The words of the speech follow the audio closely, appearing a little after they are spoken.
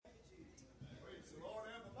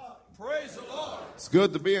It's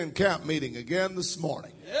good to be in camp meeting again this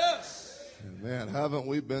morning. Yes. And man, haven't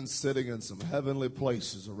we been sitting in some heavenly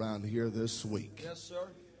places around here this week? Yes, sir.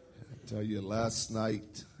 I tell you, last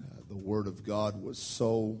night, the Word of God was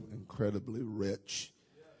so incredibly rich.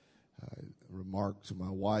 I remarked to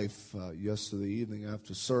my wife yesterday evening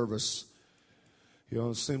after service,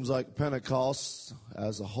 it seems like Pentecost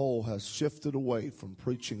as a whole has shifted away from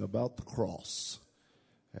preaching about the cross.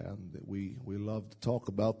 And we love to talk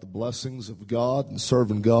about the blessings of God and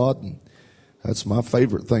serving God, and that's my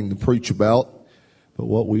favorite thing to preach about. But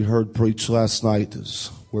what we heard preached last night is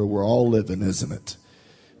where we're all living, isn't it?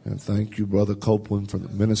 And thank you, Brother Copeland, for the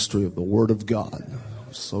ministry of the Word of God.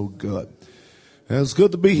 So good. And it's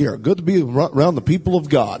good to be here. Good to be around the people of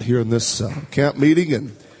God here in this camp meeting.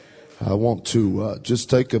 And I want to just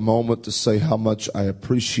take a moment to say how much I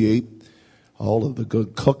appreciate all of the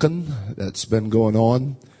good cooking that's been going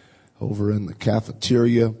on over in the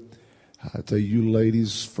cafeteria. I tell you,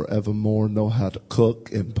 ladies forevermore know how to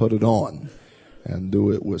cook and put it on and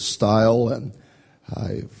do it with style. And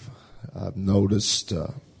I've noticed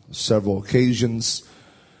several occasions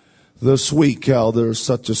this week how there's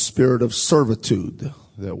such a spirit of servitude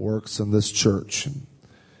that works in this church.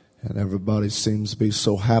 And everybody seems to be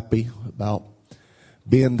so happy about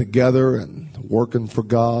being together and working for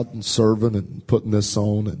God and serving and putting this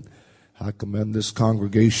on. And I commend this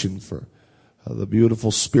congregation for the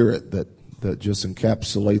beautiful spirit that just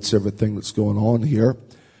encapsulates everything that's going on here.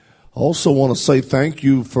 I also want to say thank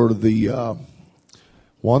you for the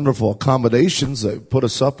wonderful accommodations. They put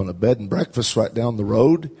us up in a bed and breakfast right down the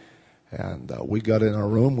road. And we got in our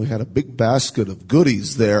room. We had a big basket of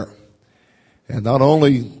goodies there. And not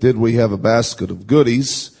only did we have a basket of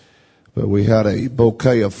goodies, but we had a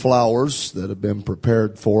bouquet of flowers that had been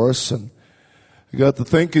prepared for us. And I got to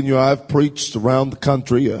thinking, I've preached around the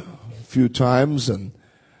country a few times, and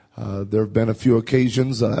there have been a few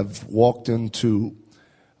occasions that I've walked into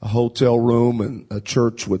a hotel room and a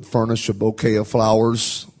church would furnish a bouquet of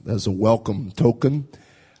flowers as a welcome token.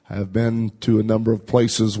 I've been to a number of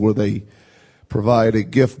places where they provide a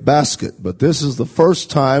gift basket, but this is the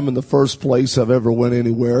first time in the first place I've ever went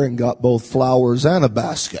anywhere and got both flowers and a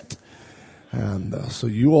basket. And so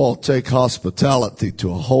you all take hospitality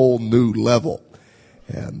to a whole new level.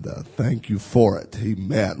 And thank you for it.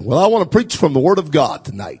 Amen. Well, I want to preach from the Word of God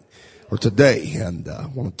tonight, or today. And I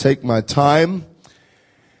want to take my time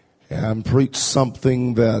and preach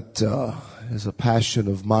something that is a passion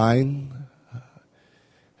of mine.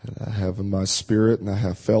 And I have in my spirit, and I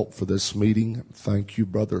have felt for this meeting. Thank you,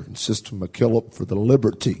 Brother and Sister McKillop, for the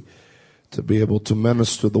liberty to be able to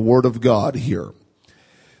minister the Word of God here.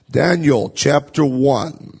 Daniel chapter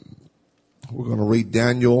 1. We're going to read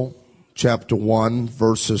Daniel chapter 1,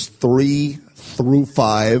 verses 3 through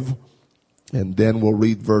 5, and then we'll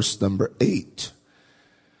read verse number 8.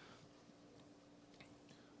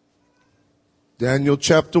 Daniel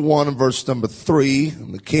chapter 1 and verse number 3.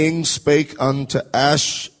 And the king spake unto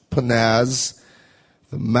Ashpenaz,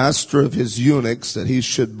 the master of his eunuchs, that he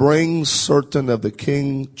should bring certain of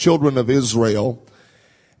the children of Israel,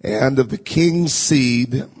 and of the king's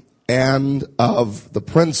seed, and of the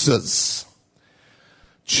princes,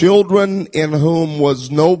 children in whom was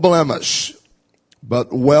no blemish,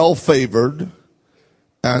 but well favored,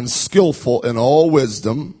 and skillful in all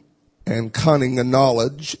wisdom, and cunning and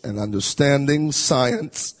knowledge, and understanding,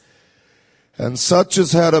 science, and such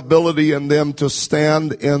as had ability in them to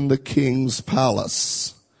stand in the king's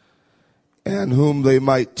palace, and whom they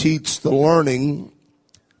might teach the learning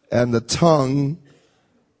and the tongue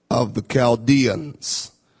of the Chaldeans.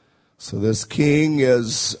 So this king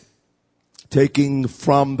is taking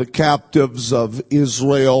from the captives of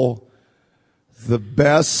Israel the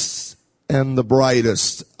best and the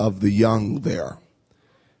brightest of the young there.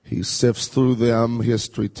 He sifts through them.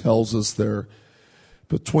 History tells us they're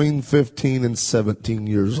between 15 and 17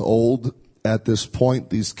 years old at this point,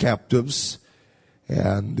 these captives.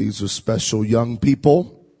 And these are special young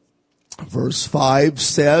people. Verse 5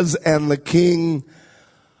 says, and the king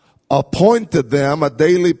appointed them a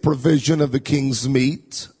daily provision of the king's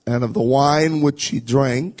meat and of the wine which he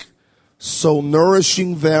drank, so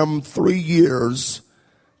nourishing them 3 years,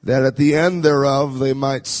 that at the end thereof they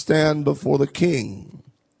might stand before the king.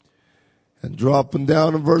 And dropping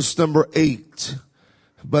down in verse number 8,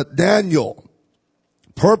 but Daniel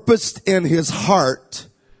purposed in his heart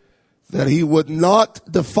that he would not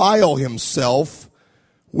defile himself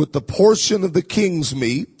with the portion of the king's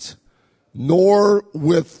meat, nor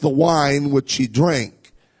with the wine which he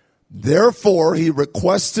drank. Therefore he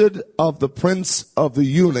requested of the prince of the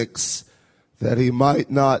eunuchs that he might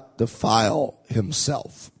not defile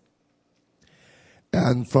himself.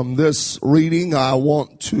 And from this reading, I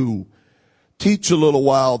want to teach a little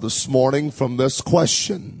while this morning from this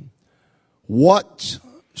question. What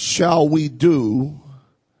shall we do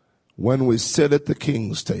when we sit at the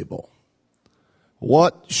king's table?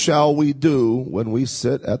 What shall we do when we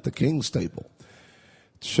sit at the king's table?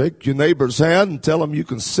 Shake your neighbor's hand and tell him you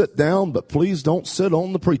can sit down, but please don't sit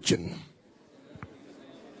on the preaching.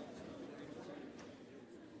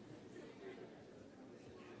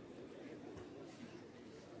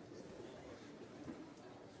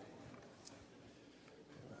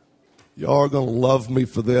 Y'all are going to love me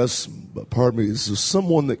for this, but pardon me, is there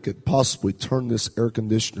someone that could possibly turn this air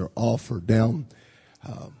conditioner off or down?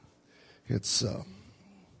 It's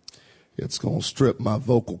going to strip my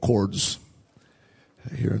vocal cords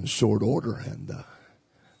here in short order, and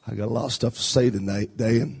I got a lot of stuff to say today,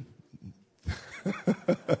 and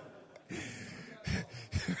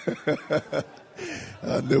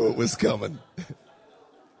I knew it was coming.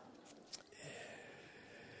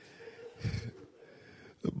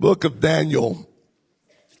 The book of Daniel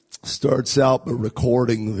starts out by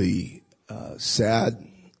recording the sad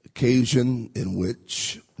occasion in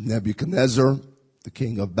which Nebuchadnezzar, the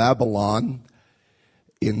king of Babylon,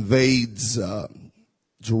 invades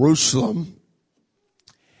Jerusalem,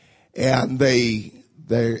 and they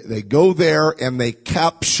go there and they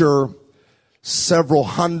capture several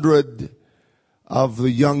hundred of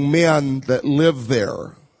the young men that live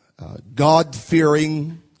there,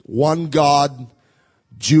 God-fearing, one God,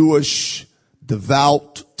 Jewish,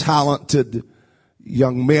 devout, talented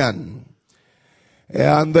young men.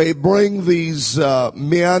 And they bring these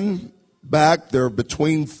men back. They're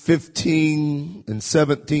between 15 and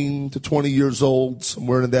 17 to 20 years old,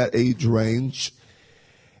 somewhere in that age range.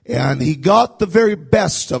 And he got the very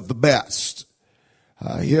best of the best.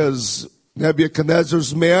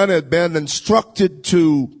 Nebuchadnezzar's men had been instructed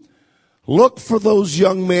to look for those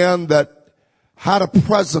young men that had a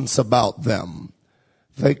presence about them.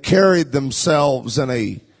 They carried themselves in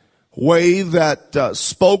a way that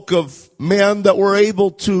spoke of men that were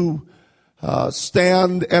able to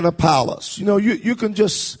stand in a palace. You know, you can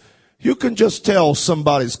just tell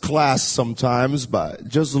somebody's class sometimes by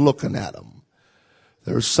just looking at them.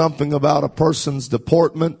 There's something about a person's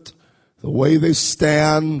deportment, the way they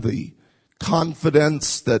stand, the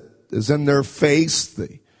confidence that is in their face,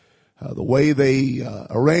 the way they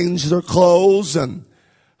arrange their clothes, and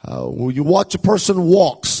when you watch a person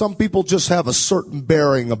walk, some people just have a certain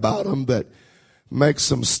bearing about them that makes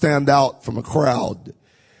them stand out from a crowd.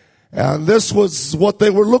 And this was what they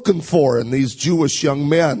were looking for in these Jewish young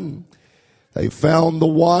men. They found the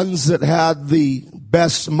ones that had the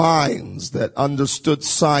best minds, that understood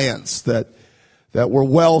science, that were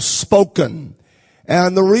well spoken.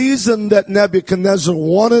 And the reason that Nebuchadnezzar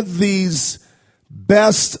wanted these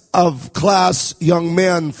best of class young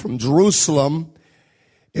men from Jerusalem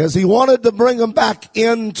is he wanted to bring them back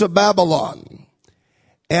into Babylon.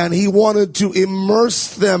 And he wanted to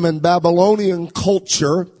immerse them in Babylonian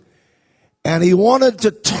culture. And he wanted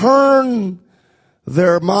to turn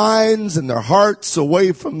their minds and their hearts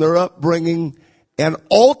away from their upbringing and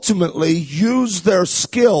ultimately use their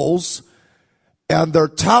skills and their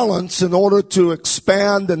talents in order to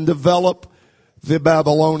expand and develop the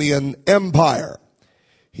Babylonian Empire.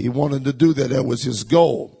 He wanted to do that. That was his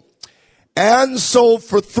goal. And so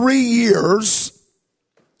for 3 years,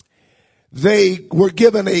 they were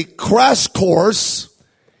given a crash course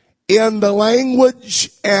in the language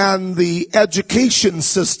and the education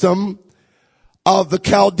system of the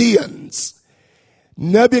Chaldeans.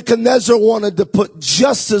 Nebuchadnezzar wanted to put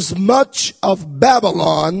just as much of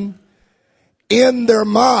Babylon in their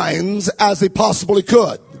minds as he possibly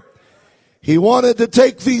could. He wanted to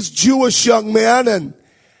take these Jewish young men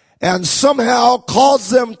and somehow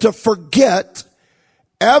cause them to forget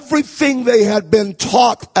everything they had been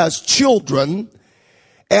taught as children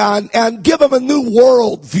and give them a new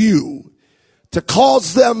world view, to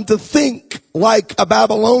cause them to think like a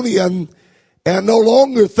Babylonian and no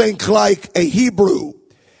longer think like a Hebrew.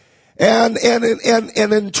 And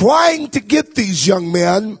in trying to get these young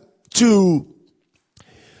men to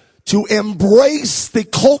embrace the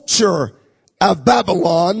culture of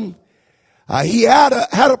Babylon, he had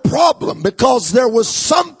a problem, because there was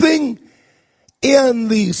something in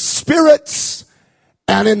the spirits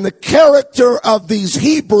and in the character of these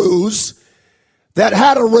Hebrews that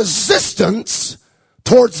had a resistance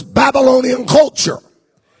towards Babylonian culture.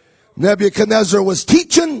 Nebuchadnezzar was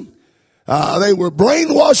teaching, they were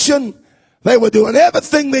brainwashing, they were doing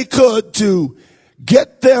everything they could to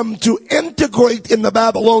get them to integrate in the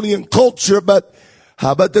Babylonian culture, but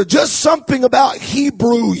there's just something about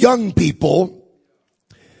Hebrew young people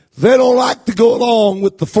They don't like to go along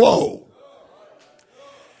with the flow.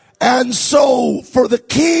 And so for the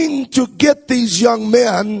king to get these young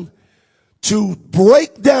men to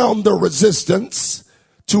break down the resistance,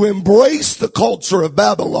 to embrace the culture of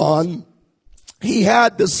Babylon, he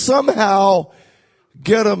had to somehow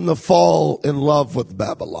get them to fall in love with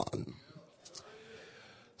Babylon.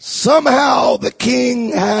 Somehow the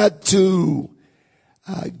king had to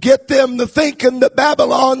get them to thinking that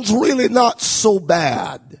Babylon's really not so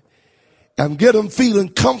bad, and get them feeling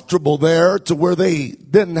comfortable there to where they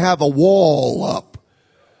didn't have a wall up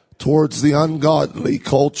towards the ungodly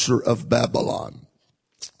culture of Babylon.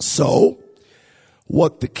 So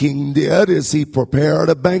what the king did is he prepared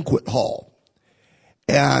a banquet hall,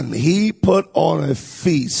 and he put on a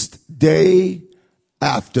feast day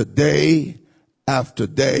after day after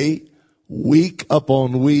day, week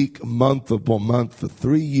upon week, month upon month, for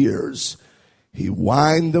 3 years. He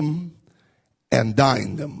wined them and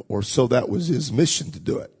dined them, or so that was his mission to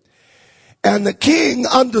do it. And the king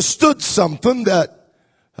understood something that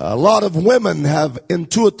a lot of women have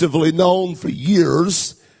intuitively known for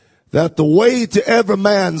years, that the way to every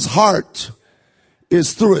man's heart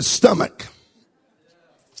is through his stomach.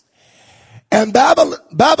 And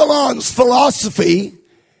Babylon's philosophy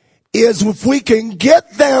is, if we can get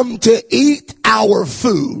them to eat our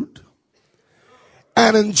food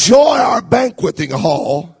and enjoy our banqueting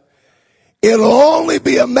hall, it'll only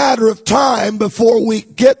be a matter of time before we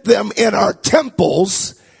get them in our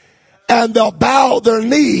temples and they'll bow their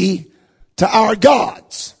knee to our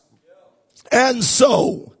gods. And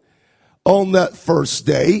so on that first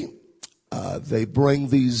day, they bring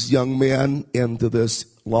these young men into this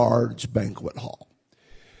large banquet hall.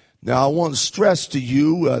 Now, I want to stress to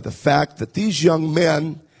you the fact that these young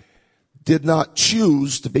men did not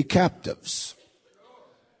choose to be captives.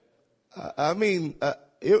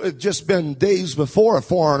 It had just been days before a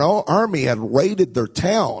foreign army had raided their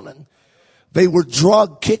town, and they were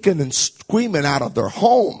drugged, kicking and screaming out of their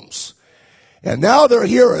homes. And now they're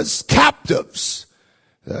here as captives.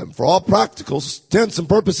 For all practical intents and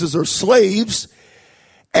purposes, are slaves.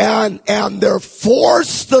 And they're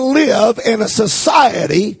forced to live in a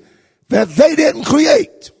society that they didn't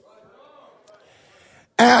create.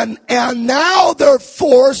 And now they're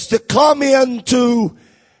forced to come into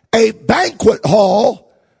a banquet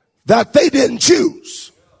hall that they didn't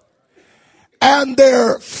choose. And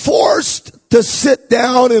they're forced to sit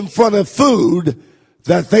down in front of food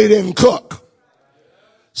that they didn't cook.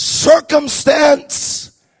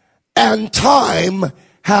 Circumstance and time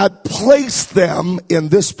had placed them in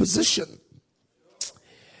this position.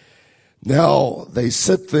 Now, they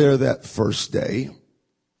sit there that first day,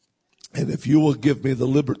 and if you will give me the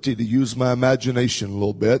liberty to use my imagination a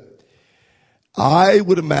little bit, I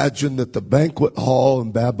would imagine that the banquet hall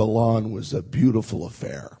in Babylon was a beautiful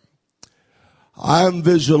affair. I'm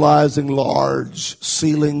visualizing large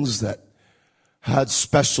ceilings that had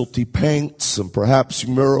specialty paints and perhaps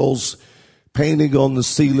murals painting on the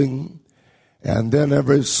ceiling. And then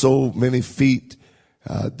every so many feet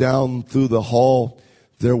down through the hall,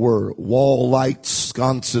 there were wall lights,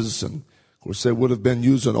 sconces, and of course they would have been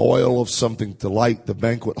using oil of something to light the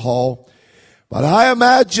banquet hall. But I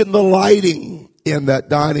imagine the lighting in that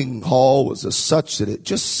dining hall was as such that it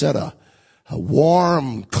just set a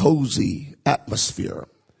warm, cozy atmosphere.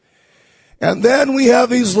 And then we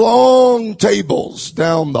have these long tables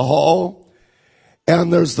down the hall,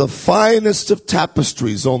 and there's the finest of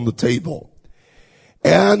tapestries on the table.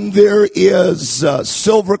 And there is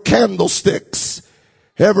silver candlesticks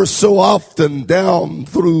ever so often down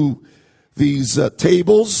through these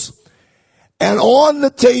tables. And on the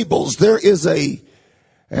tables there is an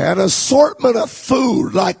assortment of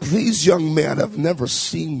food like these young men have never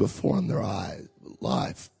seen before in their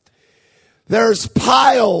life. There's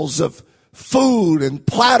piles of food and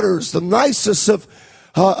platters, the nicest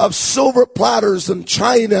of silver platters and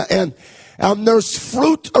china, and there's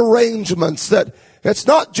fruit arrangements that it's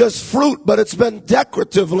not just fruit, but it's been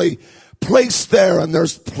decoratively placed there, and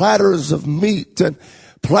there's platters of meat and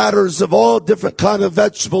platters of all different kind of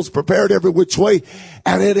vegetables prepared every which way,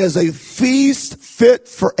 and it is a feast fit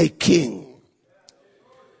for a king.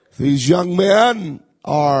 These young men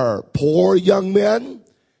are poor young men.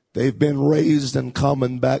 They've been raised in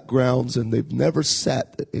common backgrounds, and they've never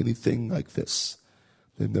sat at anything like this.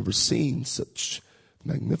 They've never seen such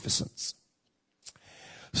magnificence.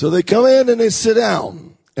 So they come in and they sit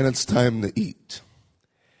down, and it's time to eat.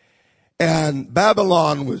 And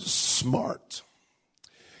Babylon was smart.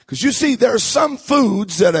 Because you see, there are some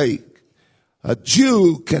foods that a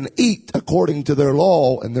Jew can eat according to their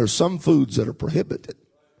law, and there are some foods that are prohibited.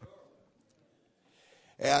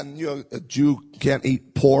 And, a Jew can't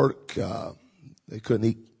eat pork. They couldn't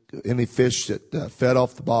eat any fish that fed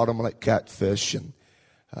off the bottom like catfish. And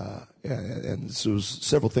so there was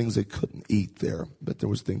several things they couldn't eat there. But there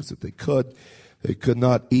was things that they could. They could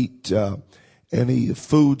not eat any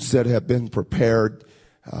foods that had been prepared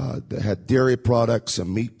that had dairy products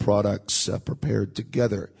and meat products prepared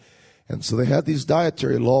together. And so they had these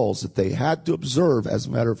dietary laws that they had to observe as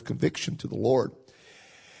a matter of conviction to the Lord.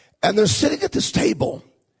 And they're sitting at this table.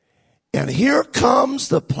 And here comes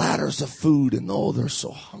the platters of food. And oh, they're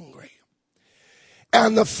so hungry.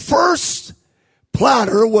 And the first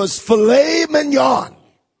platter was filet mignon.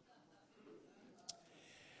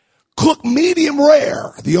 Cooked medium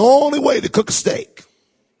rare. The only way to cook a steak.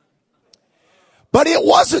 But it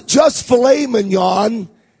wasn't just filet mignon.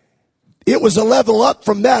 It was a level up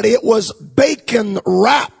from that. It was bacon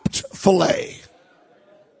wrapped filet.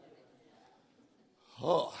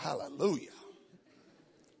 Oh, hallelujah.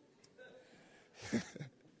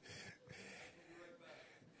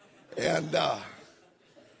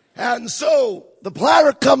 And so the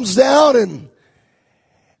platter comes down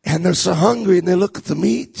and they're so hungry and they look at the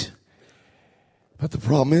meat. But the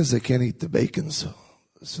problem is they can't eat the bacon, so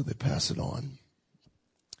they pass it on.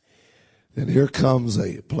 Then here comes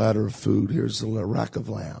a platter of food. Here's a rack of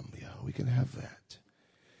lamb. Yeah, we can have that.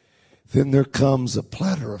 Then there comes a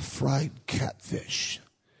platter of fried catfish.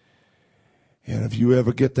 And if you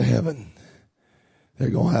ever get to heaven, they're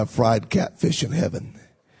going to have fried catfish in heaven.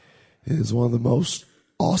 It is one of the most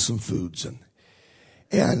awesome foods.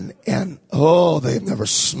 And oh, they've never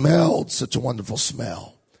smelled such a wonderful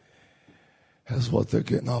smell as what they're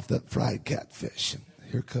getting off that fried catfish. And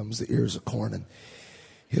here comes the ears of corn, and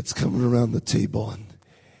it's coming around the table.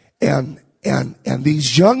 And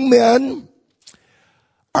these young men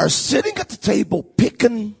are sitting at the table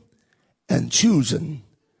picking and choosing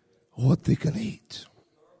what they can eat.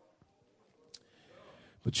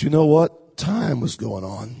 But you know what? Time was going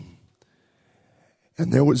on.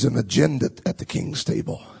 And there was an agenda at the king's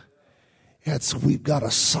table. It's we've got to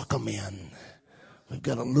suck them in. We've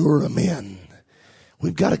got to lure them in.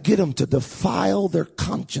 We've got to get them to defile their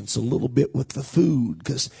conscience a little bit with the food.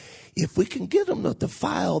 Because if we can get them to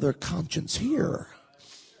defile their conscience here,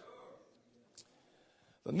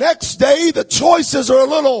 the next day the choices are a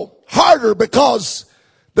little harder because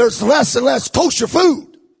there's less and less kosher food.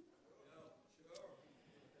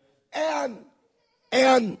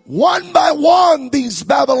 And one by one, these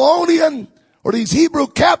Babylonian or these Hebrew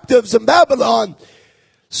captives in Babylon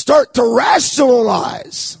start to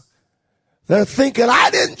rationalize. They're thinking, I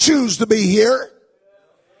didn't choose to be here.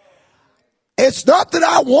 It's not that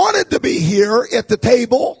I wanted to be here at the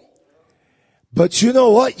table. But you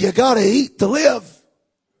know what? You got to eat to live.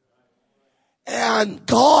 And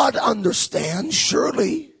God understands,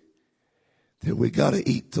 surely, that we got to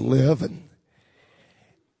eat to live.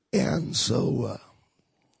 And so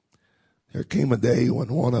there came a day when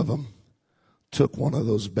one of them took one of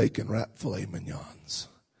those bacon wrapped filet mignons.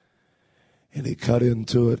 And he cut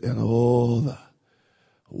into it, and oh, the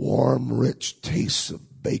warm, rich taste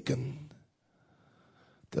of bacon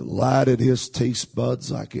delighted his taste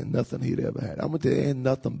buds like nothing he'd ever had. I'm going to tell you, ain't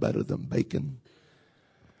nothing better than bacon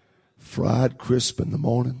fried crisp in the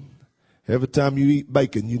morning. Every time you eat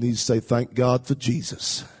bacon, you need to say, thank God for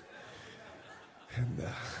Jesus. And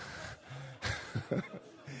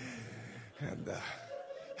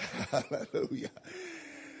hallelujah.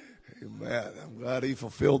 Amen. I'm glad he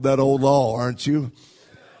fulfilled that old law, aren't you?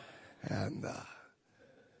 And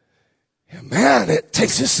man, it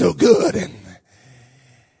tastes so good. And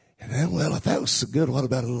then, well, if that was so good, what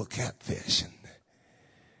about a little catfish?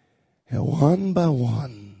 And one by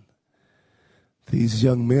one, these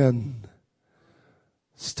young men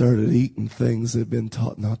started eating things they'd been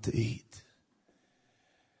taught not to eat.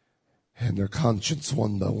 And their conscience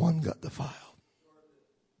one by one got defiled.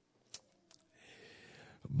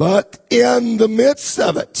 But in the midst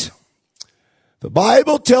of it, the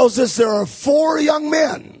Bible tells us there are 4 young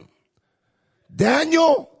men,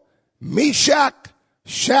 Daniel, Meshach,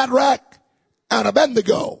 Shadrach, and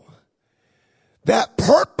Abednego, that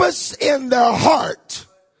purpose in their heart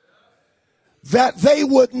that they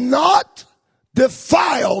would not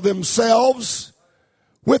defile themselves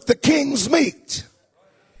with the king's meat.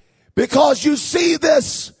 Because you see,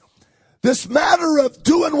 this matter of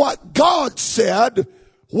doing what God said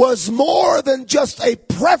was more than just a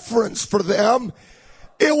preference for them.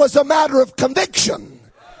 It was a matter of conviction.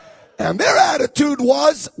 And their attitude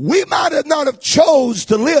was, we might have not have chose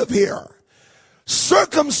to live here.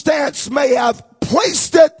 Circumstance may have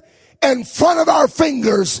placed it in front of our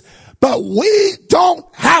fingers, but we don't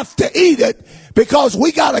have to eat it because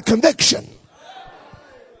we got a conviction.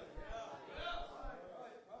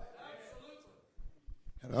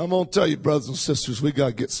 I'm going to tell you, brothers and sisters, we got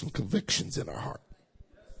to get some convictions in our heart.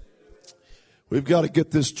 We've got to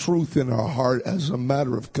get this truth in our heart as a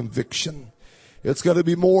matter of conviction. It's got to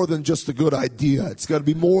be more than just a good idea. It's got to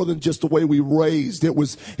be more than just the way we raised.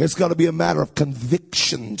 It's got to be a matter of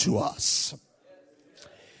conviction to us.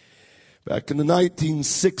 Back in the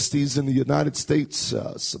 1960s in the United States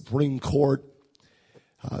Supreme Court,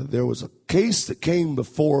 there was a case that came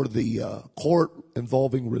before the court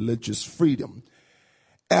involving religious freedom.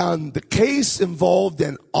 And the case involved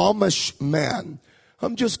an Amish man.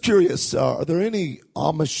 I'm just curious, are there any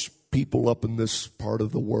Amish people up in this part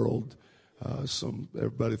of the world?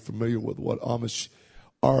 Everybody familiar with what Amish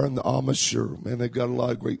are? And the Amish are, man, they've got a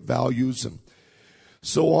lot of great values and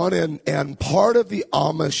so on. And part of the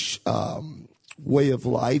Amish way of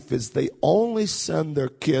life is they only send their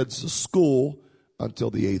kids to school until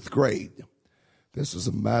the 8th grade. This is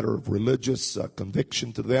a matter of religious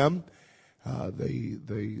conviction to them. They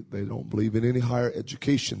don't believe in any higher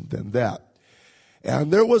education than that.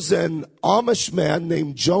 And there was an Amish man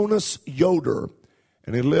named Jonas Yoder,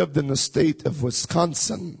 and he lived in the state of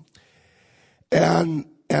Wisconsin. And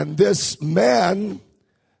this man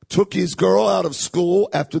took his girl out of school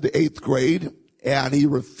after the 8th grade, and he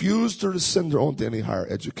refused her to send her on to any higher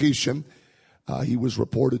education. He was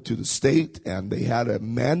reported to the state, and they had a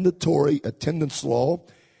mandatory attendance law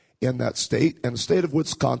in that state. And the state of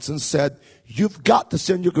Wisconsin said, you've got to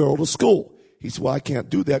send your girl to school. He said, well, I can't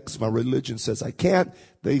do that because my religion says I can't.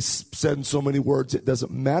 They said in so many words, it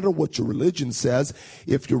doesn't matter what your religion says.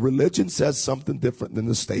 If your religion says something different than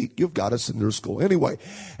the state, you've got to send her to school anyway.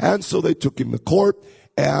 And so they took him to court,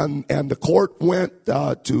 and the court went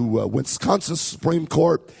to Wisconsin Supreme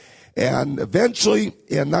Court. And eventually,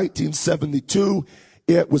 in 1972,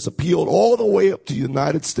 it was appealed all the way up to the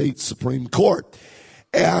United States Supreme Court.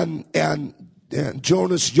 And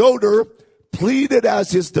Jonas Yoder pleaded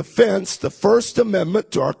as his defense the First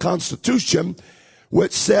Amendment to our Constitution,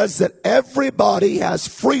 which says that everybody has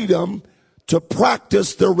freedom to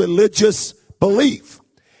practice their religious belief.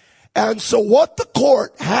 And so what the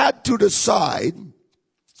court had to decide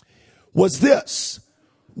was this: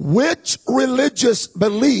 which religious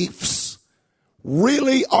beliefs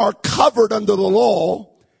really are covered under the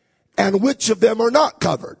law and which of them are not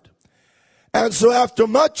covered. And so after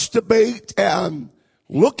much debate and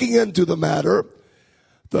looking into the matter,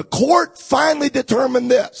 the court finally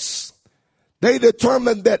determined this. They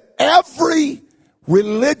determined that every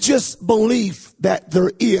religious belief that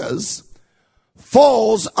there is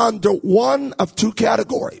falls under one of two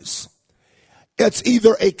categories. It's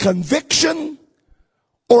either a conviction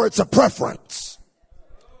or it's a preference.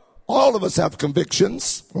 All of us have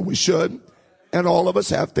convictions, or we should, and all of us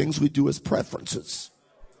have things we do as preferences.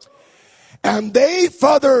 And they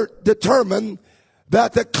further determined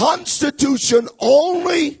that the Constitution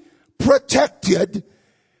only protected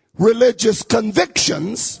religious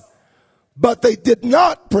convictions, but they did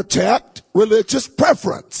not protect religious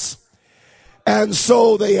preference. And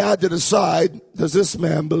so they had to decide, does this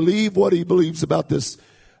man believe what he believes about this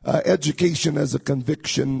education as a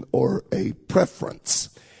conviction or a preference?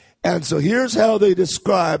 And so here's how they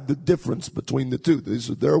describe the difference between the two. These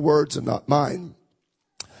are their words and not mine.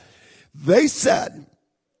 They said,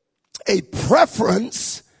 a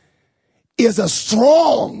preference is a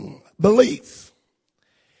strong belief.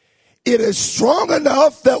 It is strong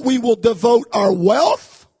enough that we will devote our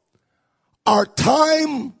wealth, our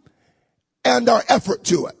time, and our effort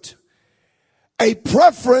to it. A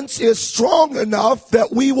preference is strong enough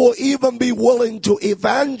that we will even be willing to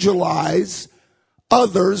evangelize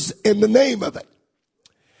others in the name of it.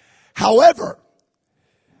 However,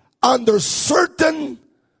 under certain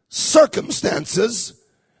circumstances,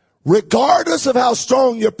 regardless of how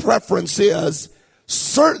strong your preference is,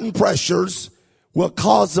 certain pressures will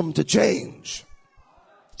cause them to change.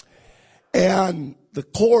 And the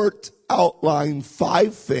court outlined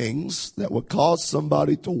 5 things that would cause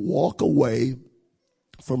somebody to walk away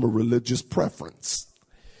from a religious preference.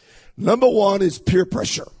 Number 1 is peer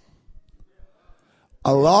pressure.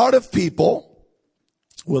 A lot of people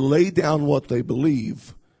will lay down what they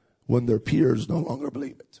believe when their peers no longer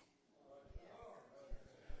believe it.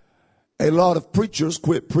 A lot of preachers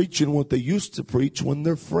quit preaching what they used to preach when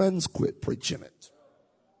their friends quit preaching it.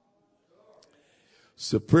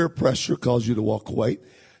 So peer pressure causes you to walk away.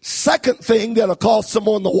 Second thing that'll cause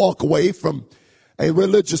someone to walk away from a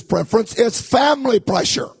religious preference is family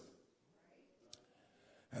pressure.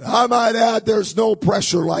 And I might add, there's no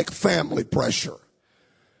pressure like family pressure.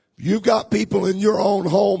 You've got people in your own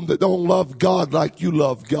home that don't love God like you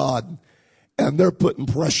love God, and they're putting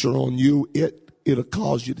pressure on you, it'll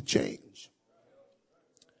cause you to change.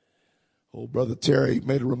 Old Brother Terry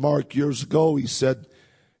made a remark years ago. He said,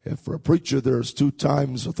 if for a preacher there's 2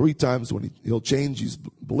 times or 3 times when he'll change his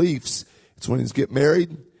beliefs, it's when he's get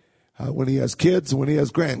married, when he has kids, and when he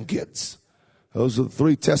has grandkids. Those are the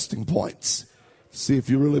 3 testing points. See if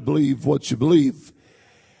you really believe what you believe.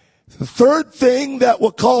 The third thing that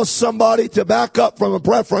will cause somebody to back up from a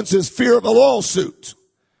preference is fear of a lawsuit.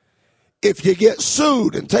 If you get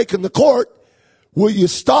sued and taken to court, will you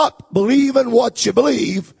stop believing what you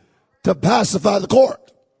believe to pacify the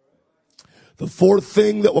court? The fourth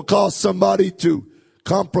thing that will cause somebody to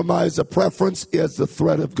compromise a preference is the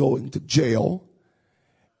threat of going to jail.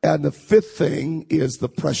 And the fifth thing is the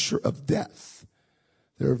pressure of death.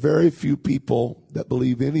 There are very few people that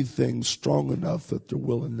believe anything strong enough that they're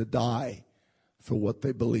willing to die for what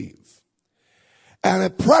they believe. And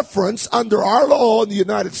a preference under our law in the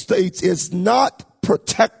United States is not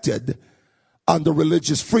protected under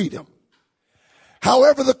religious freedom.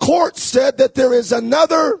 However, the court said that there is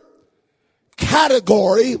another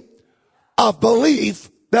category of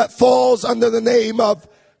belief that falls under the name of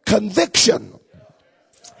conviction.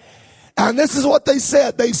 And this is what they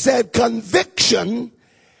said. They said conviction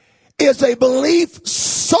is a belief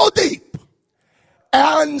so deep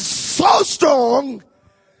and so strong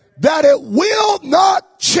that it will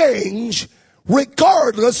not change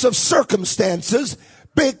regardless of circumstances,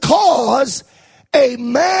 because a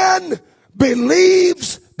man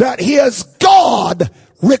believes that his God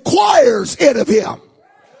requires it of him.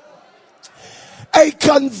 A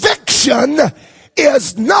conviction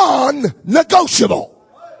is non-negotiable.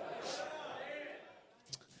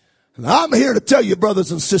 And I'm here to tell you,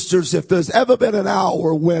 brothers and sisters, if there's ever been an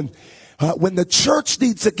hour when the church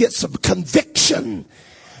needs to get some conviction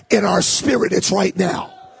in our spirit, it's right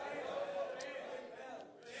now.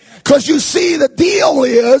 Because you see, the deal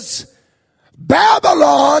is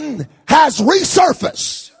Babylon has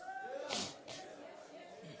resurfaced.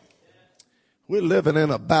 We're living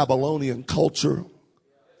in a Babylonian culture.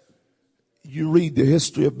 You read the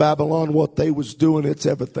history of Babylon, what they was doing, it's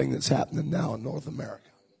everything that's happening now in North America.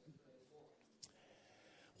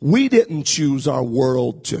 We didn't choose our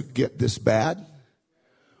world to get this bad.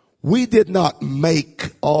 We did not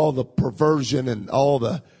make all the perversion and all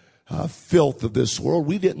the filth of this world.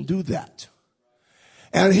 We didn't do that.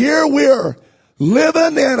 And here we're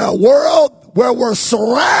living in a world where we're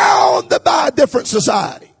surrounded by a different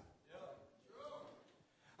society.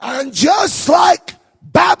 And just like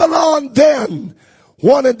Babylon then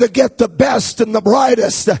wanted to get the best and the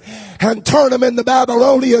brightest and turn them into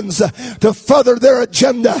Babylonians to further their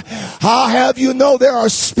agenda, I'll have you know there are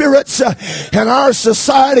spirits in our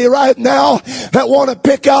society right now that want to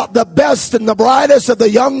pick out the best and the brightest of the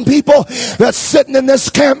young people that's sitting in this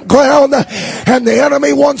campground, and the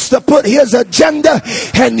enemy wants to put his agenda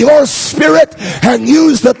in your spirit and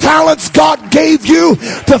use the talents God gave you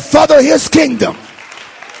to further his kingdom.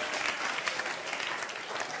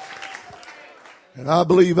 And I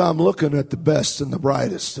believe I'm looking at the best and the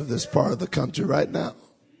brightest of this part of the country right now.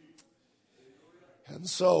 And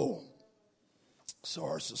so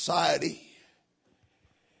our society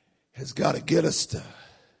has got to get us to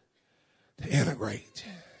integrate.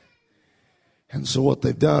 And so what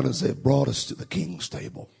they've done is they've brought us to the king's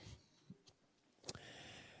table.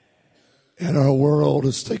 And our world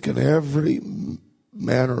has taken every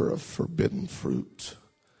manner of forbidden fruit,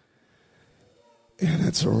 and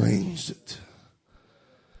it's arranged it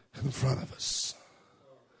in front of us.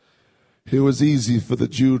 It was easy for the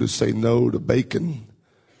Jew to say no to bacon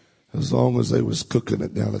as long as they was cooking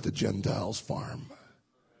it down at the Gentiles' farm.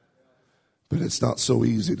 But it's not so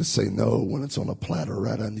easy to say no when it's on a platter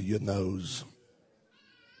right under your nose.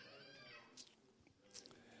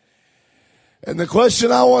 And the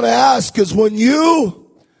question I want to ask is, when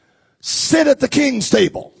you sit at the king's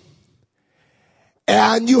table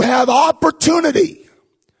and you have opportunity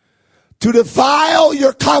to defile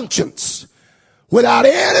your conscience without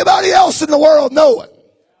anybody else in the world knowing,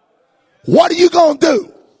 what are you going to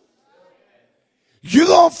do? You're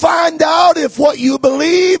going to find out if what you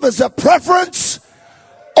believe is a preference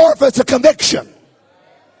or if it's a conviction.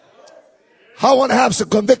 I want to have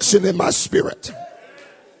some conviction in my spirit.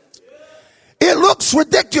 It looks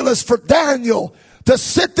ridiculous for Daniel to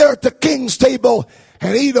sit there at the king's table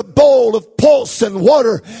and eat a bowl of pulse and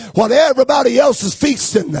water while everybody else is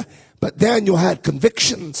feasting. But Daniel had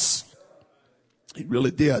convictions. He really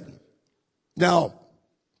did. Now,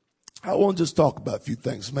 I want to just talk about a few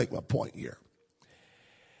things to make my point here.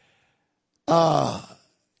 My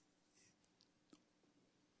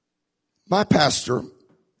pastor,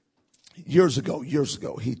 years ago,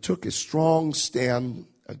 he took a strong stand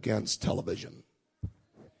against television.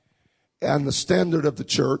 And the standard of the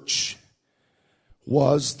church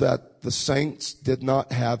was that the saints did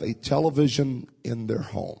not have a television in their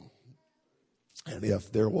home. And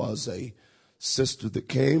if there was a sister that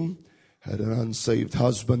came, had an unsaved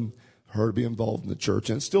husband, her to be involved in the church,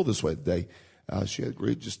 and it's still this way today, she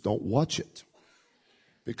agreed, just don't watch it.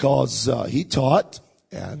 Because he taught,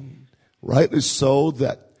 and rightly so,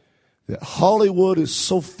 that Hollywood is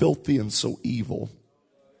so filthy and so evil.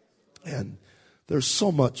 And there's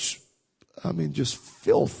so much, just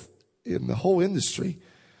filth in the whole industry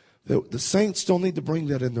that the saints don't need to bring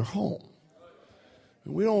that in their home.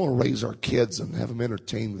 We don't want to raise our kids and have them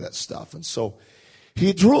entertained with that stuff. And so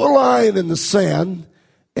he drew a line in the sand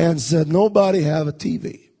and said, nobody have a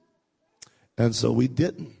TV. And so we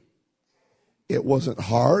didn't. It wasn't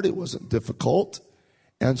hard. It wasn't difficult.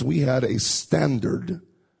 And so we had a standard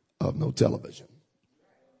of no television.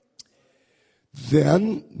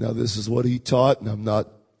 Then, now this is what he taught, and I'm not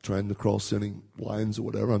trying to cross any lines or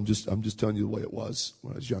whatever. I'm just telling you the way it was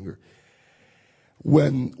when I was younger.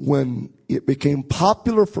 When it became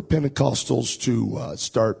popular for Pentecostals to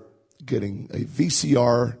start getting a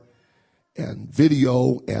VCR and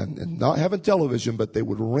video and not having television, but they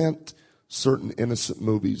would rent certain innocent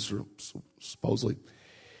movies, or supposedly,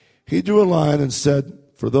 he drew a line and said,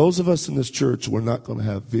 for those of us in this church, we're not going to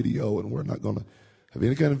have video, and we're not going to have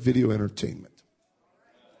any kind of video entertainment.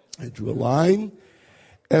 He drew a line,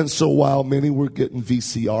 and so while many were getting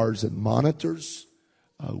VCRs and monitors,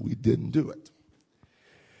 we didn't do it.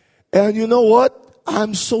 And you know what?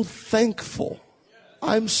 I'm so thankful.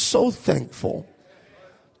 I'm so thankful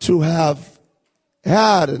to have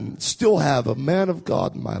had and still have a man of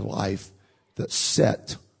God in my life that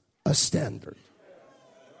set a standard.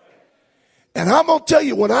 And I'm going to tell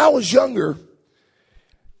you, when I was younger,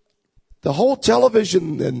 the whole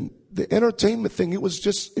television and the entertainment thing, it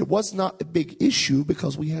was not a big issue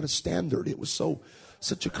because we had a standard. It was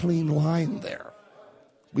such a clean line there.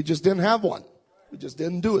 We just didn't have one. We just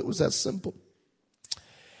didn't do it. It was that simple.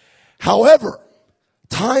 However,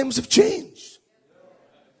 times have changed.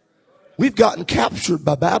 We've gotten captured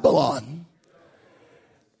by Babylon,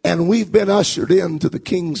 and we've been ushered into the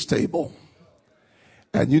king's table.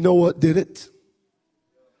 And you know what did it?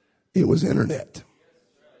 It was internet.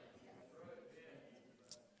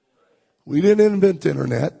 We didn't invent the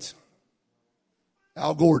internet.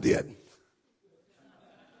 Al Gore did.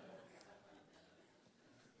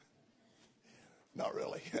 Not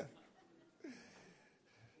really.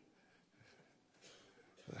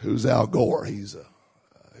 Who's Al Gore? He's a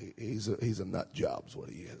nut job is what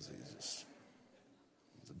he is. He's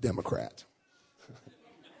a Democrat.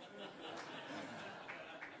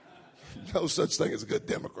 No such thing as a good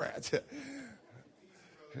Democrat.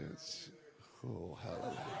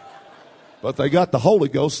 Hallelujah. But they got the Holy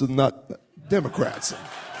Ghost and not Democrats.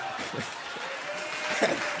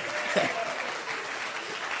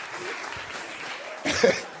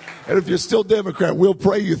 And if you're still Democrat, we'll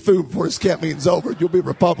pray you through before this camp meeting's over. You'll be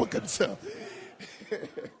Republican. So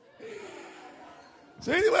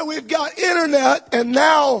anyway, we've got internet, and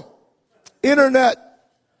now internet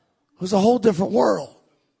was a whole different world.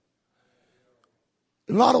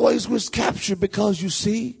 In a lot of ways, we're captured because, you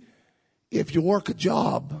see, if you work a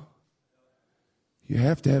job, you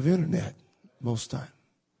have to have internet most time.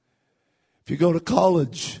 If you go to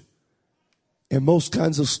college and most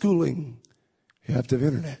kinds of schooling, you have to have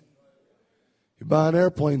internet. You buy an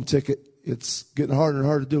airplane ticket, it's getting harder and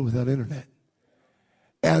harder to do without internet.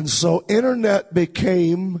 And so internet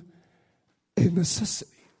became a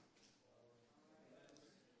necessity.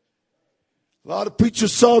 A lot of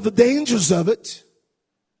preachers saw the dangers of it.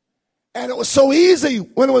 And it was so easy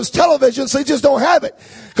when it was television, so you just don't have it.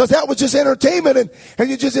 Because that was just entertainment, and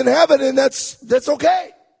you just didn't have it, and that's okay.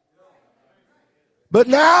 But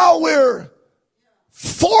now we're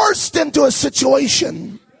forced into a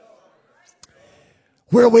situation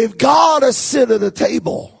where we've got to sit at a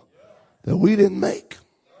table that we didn't make.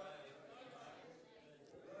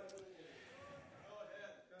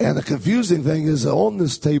 And the confusing thing is that on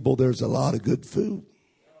this table there's a lot of good food.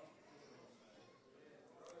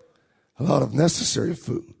 A lot of necessary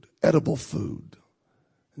food, edible food,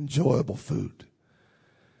 enjoyable food.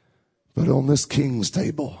 But on this king's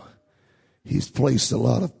table, he's placed a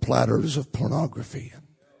lot of platters of pornography and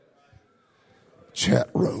chat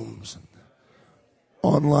rooms and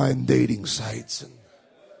online dating sites and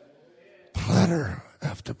platter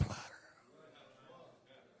after platter.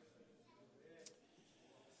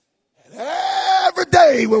 And every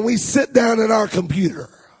day when we sit down at our computer,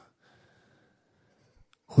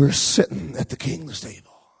 we're sitting at the king's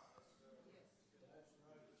table.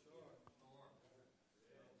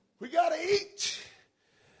 We got to eat.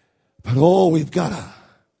 But we've got to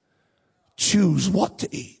choose what to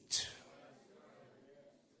eat.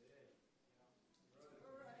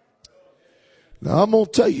 Now I'm going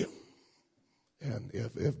to tell you, and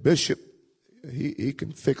if Bishop, he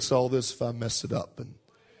can fix all this if I mess it up, and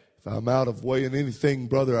if I'm out of way in anything,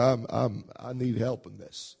 brother, I need help in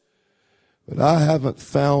this. But I haven't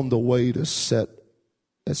found a way to set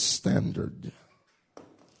a standard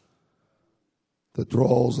that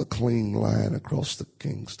draws a clean line across the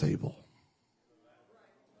king's table.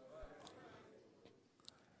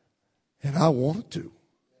 And I want to.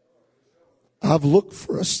 I've looked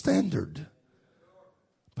for a standard,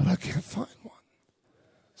 but I can't find one.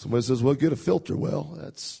 Somebody says, well, get a filter. Well,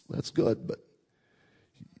 that's good, but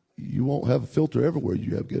you won't have a filter everywhere.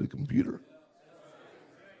 You have to get a computer.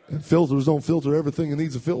 And filters don't filter everything that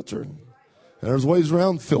needs a filter. And there's ways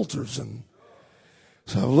around filters. And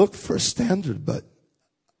so I've looked for a standard, but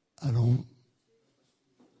I don't.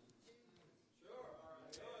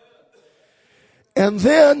 And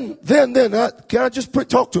then, can I just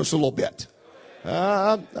talk to us a little bit?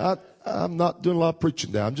 I'm not doing a lot of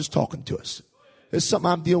preaching now. I'm just talking to us. It's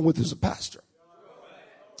something I'm dealing with as a pastor.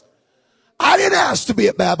 I didn't ask to be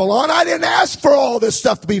at Babylon. I didn't ask for all this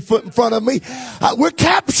stuff to be put in front of me. We're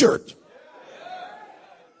captured.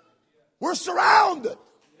 We're surrounded.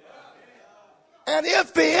 And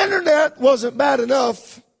if the internet wasn't bad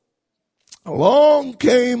enough, along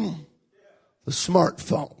came the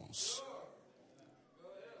smartphones.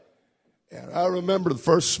 And I remember the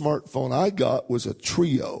first smartphone I got was a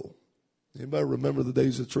Trio. Anybody remember the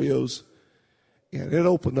days of Trios? And it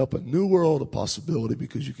opened up a new world of possibility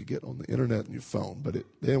because you could get on the internet on your phone, but it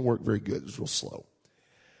didn't work very good. It was real slow.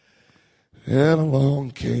 And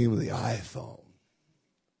along came the iPhone.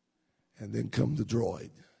 And then come the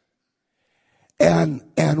Droid. And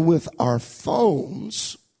with our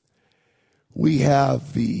phones, we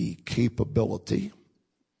have the capability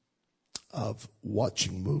of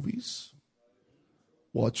watching movies,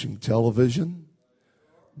 watching television,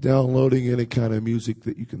 downloading any kind of music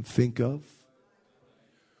that you can think of.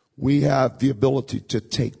 We have the ability to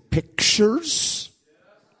take pictures,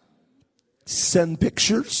 send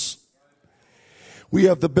pictures. We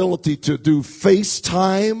have the ability to do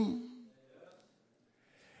FaceTime.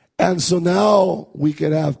 And so now we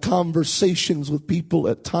can have conversations with people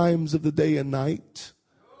at times of the day and night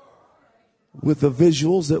with the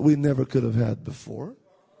visuals that we never could have had before.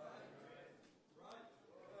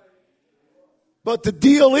 But the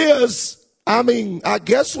deal is, I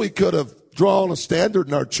guess we could have drawn a standard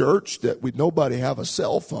in our church that nobody have a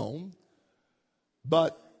cell phone.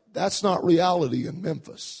 But that's not reality in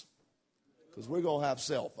Memphis. Because we're going to have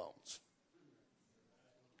cell phones.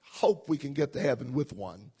 Hope we can get to heaven with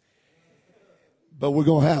one. But we're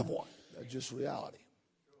going to have one. That's just reality.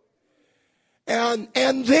 And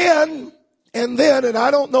then,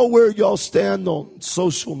 I don't know where y'all stand on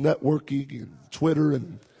social networking and Twitter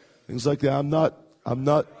and things like that. I'm not,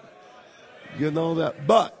 that.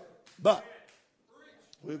 But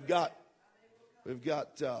we've got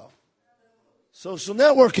social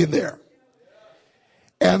networking there.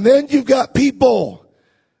 And then you've got people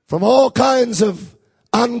from all kinds of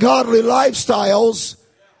ungodly lifestyles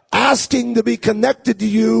asking to be connected to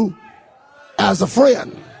you as a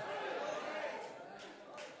friend.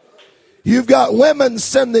 You've got women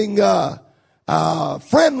sending friend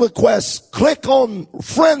requests. Click on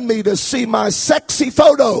friend me to see my sexy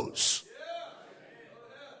photos.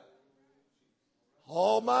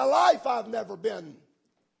 All my life I've never been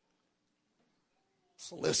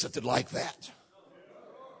solicited like that.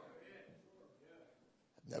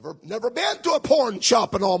 Never been to a porn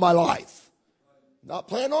shop in all my life. Not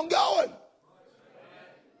planning on going.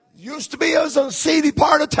 Used to be as a seedy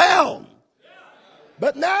part of town.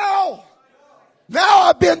 But now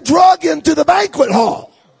I've been drug into the banquet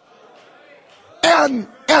hall. And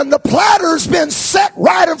the platter's been set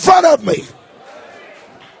right in front of me.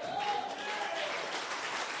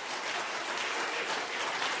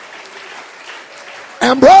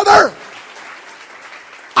 And brother,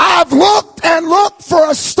 I've looked and looked for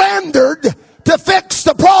a standard to fix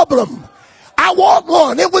the problem. I want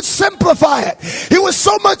one. It would simplify it. It was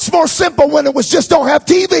so much more simple when it was just don't have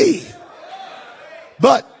TV.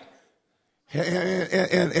 But,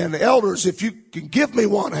 and elders, if you can give me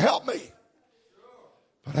one, help me.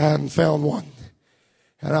 But I hadn't found one.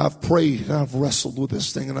 And I've prayed and I've wrestled with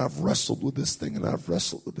this thing and I've wrestled with this thing and I've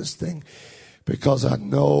wrestled with this thing. Because I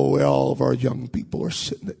know all of our young people are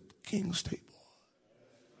sitting at the King's table.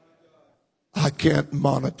 I can't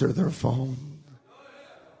monitor their phone.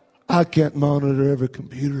 I can't monitor every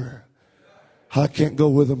computer. I can't go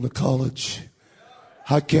with them to college.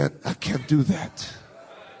 I can't do that.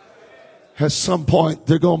 At some point,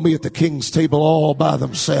 they're going to be at the king's table all by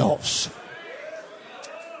themselves.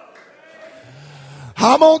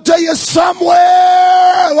 I'm going to tell you,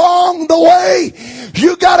 somewhere along the way,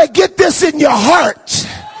 you got to get this in your heart.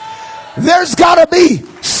 There's got to be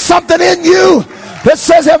something in you that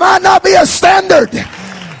says, there might not be a standard,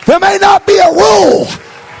 there may not be a rule,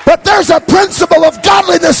 but there's a principle of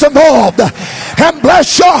godliness involved. And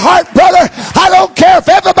bless your heart, brother, I don't care if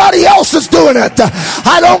everybody else is doing it.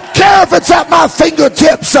 I don't care if it's at my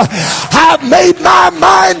fingertips. I've made my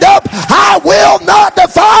mind up. I will not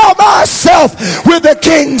defile myself with the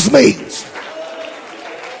king's meat.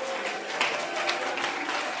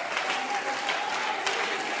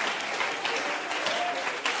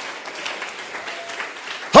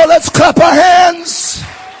 Oh, let's clap our hands.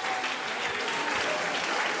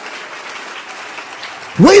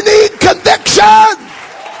 We need conviction.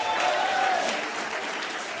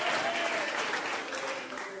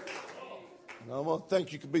 I want to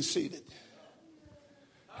think you can be seated.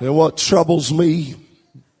 And what troubles me,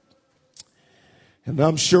 and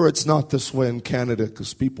I'm sure it's not this way in Canada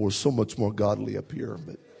because people are so much more godly up here,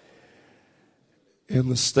 but in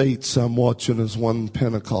the States I'm watching as one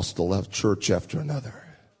Pentecostal left church after another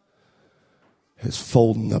is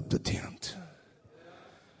folding up the tent.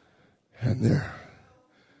 And they're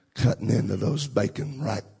cutting into those bacon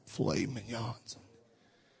rack filet mignons.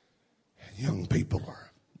 And young people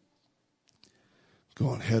are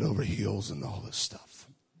going head over heels and all this stuff.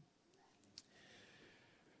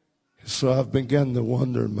 So I've begun to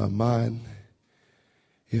wonder in my mind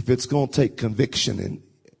if it's going to take conviction. And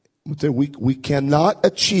we cannot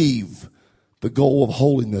achieve the goal of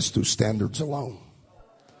holiness through standards alone.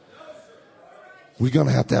 We're going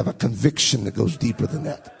to have a conviction that goes deeper than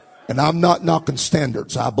that. And I'm not knocking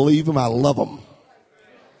standards. I believe them. I love them.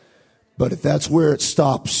 But if that's where it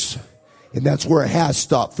stops, and that's where it has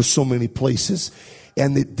stopped for so many places,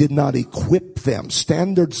 and it did not equip them.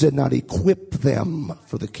 Standards did not equip them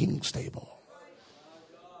for the king's table.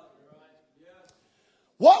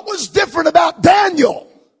 What was different about Daniel?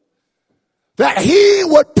 That he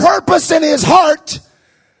would purpose in his heart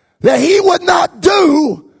that he would not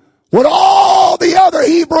do what all the other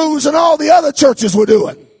Hebrews and all the other churches were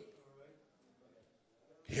doing.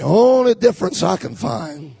 The only difference I can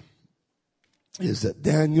find is that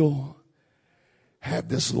Daniel had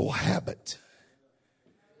this little habit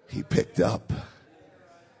he picked up.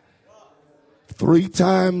 3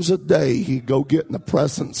 times a day he'd go get in the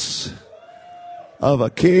presence of a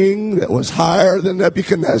king that was higher than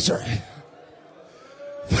Nebuchadnezzar.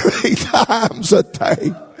 3 times a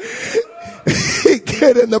day he'd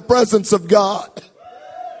get in the presence of God.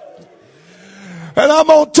 And I'm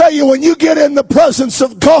going to tell you, when you get in the presence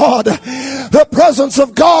of God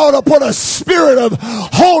will put a spirit of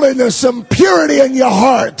holiness and purity in your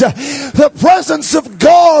heart. The presence of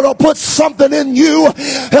God will put something in you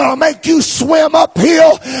that'll make you swim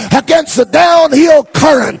uphill against the downhill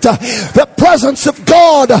current. The presence of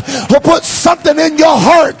God will put something in your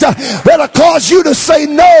heart that'll cause you to say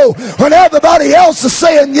no when everybody else is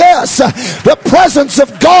saying yes. The presence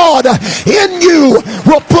of God in you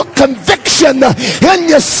will put conviction in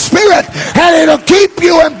your spirit, and it'll keep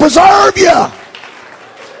you and preserve you.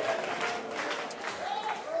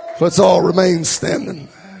 Let's all remain standing.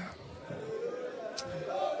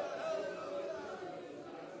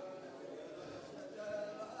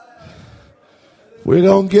 We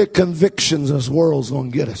don't get convictions, this world's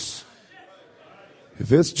going to get us.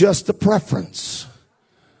 If it's just a preference,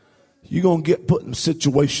 you're going to get put in a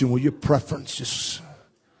situation where your preference just,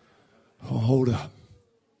 hold up.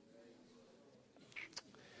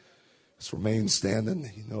 Let's remain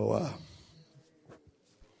standing.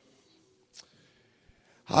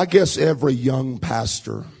 I guess every young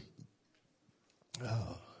pastor,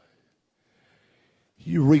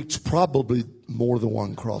 you reach probably more than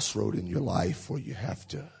one crossroad in your life where you have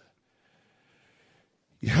to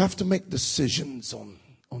make decisions on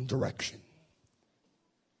direction.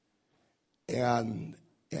 And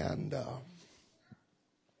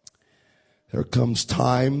there comes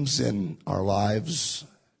times in our lives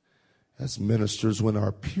as ministers when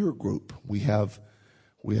our peer group, we have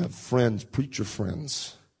friends, preacher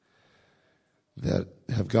friends, that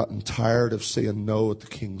have gotten tired of saying no at the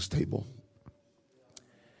king's table.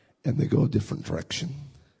 And they go a different direction.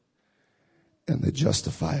 And they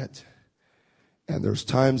justify it. And there's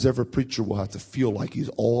times every preacher will have to feel like he's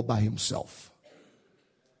all by himself.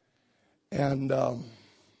 And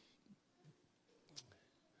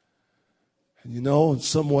in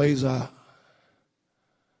some ways I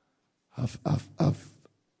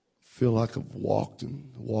feel like I've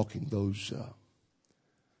walking those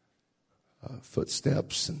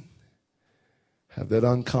footsteps, have that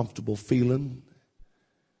uncomfortable feeling,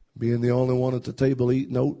 being the only one at the table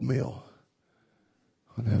eating oatmeal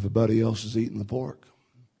when everybody else is eating the pork.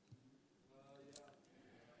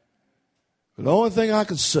 But the only thing I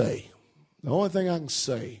can say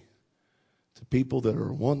to people that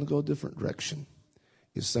are wanting to go a different direction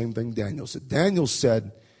is the same thing Daniel said. Daniel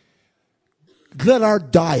said, let our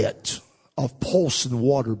diet of pulse and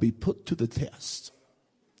water be put to the test.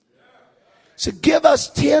 So give us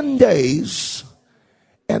 10 days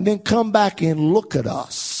and then come back and look at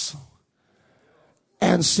us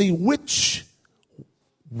and see which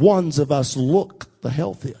ones of us look the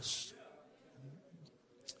healthiest.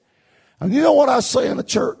 And you know what I say in the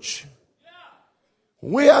church?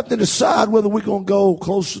 We have to decide whether we're going to go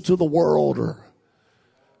closer to the world or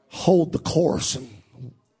hold the course and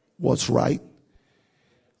what's right.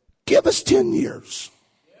 Give us 10 years.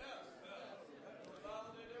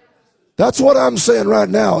 That's what I'm saying right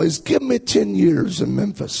now is give me 10 years in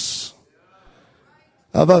Memphis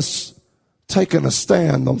of us taking a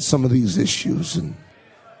stand on some of these issues and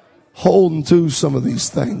holding to some of these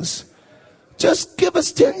things. Just give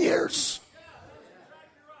us 10 years.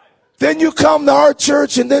 Then you come to our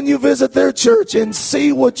church and then you visit their church and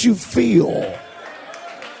see what you feel.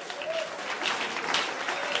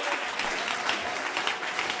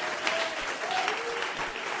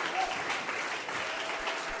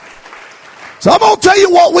 So I'm going to tell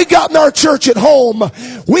you what we got in our church at home.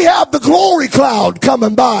 We have the glory cloud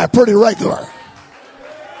coming by pretty regular.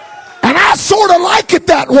 And I sort of like it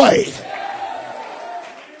that way.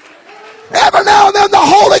 Every now and then the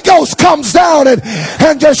Holy Ghost comes down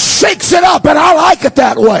and just shakes it up, and I like it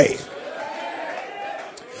that way.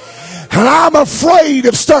 And I'm afraid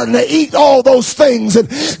of starting to eat all those things and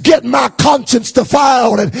getting my conscience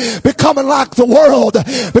defiled and becoming like the world,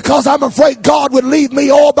 because I'm afraid God would leave me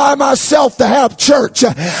all by myself to have church.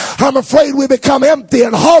 I'm afraid we become empty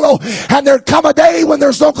and hollow, and there'd come a day when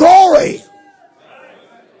there's no glory.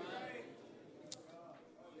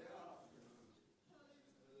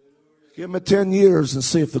 Give me 10 years and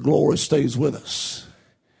see if the glory stays with us.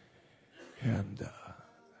 And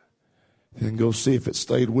then go see if it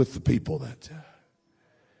stayed with the people that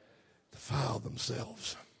defile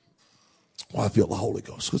themselves. Well, I feel the Holy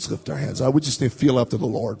Ghost. Let's lift our hands. We just need to feel after the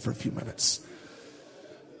Lord for a few minutes.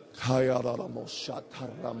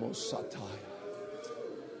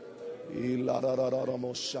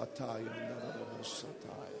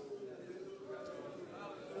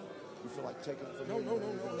 You feel like taking it from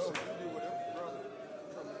No.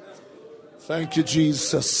 Thank you,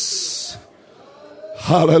 Jesus.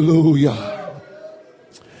 Hallelujah.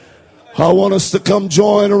 I want us to come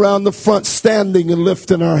join around the front, standing and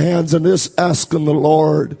lifting our hands and just asking the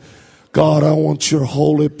Lord, God, I want your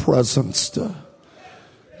holy presence to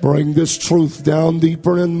bring this truth down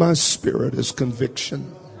deeper in my spirit as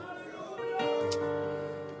conviction.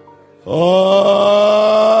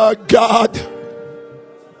 Oh, God.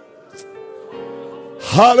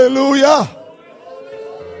 Hallelujah.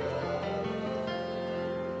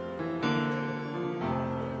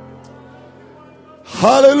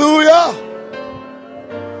 Hallelujah.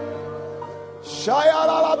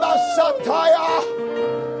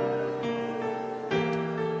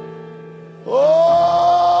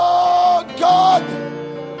 Oh, God.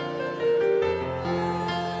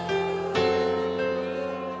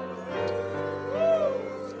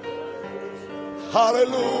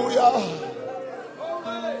 Hallelujah.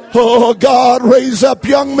 Oh, God, raise up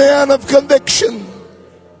young men of conviction.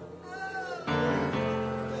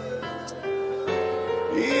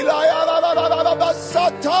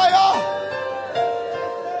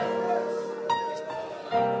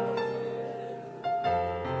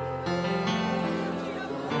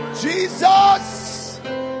 Jesus.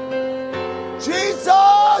 Jesus.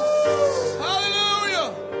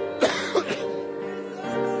 Hallelujah.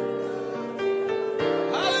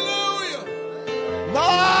 Hallelujah.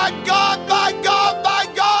 My God, my God, my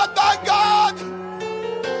God, my God.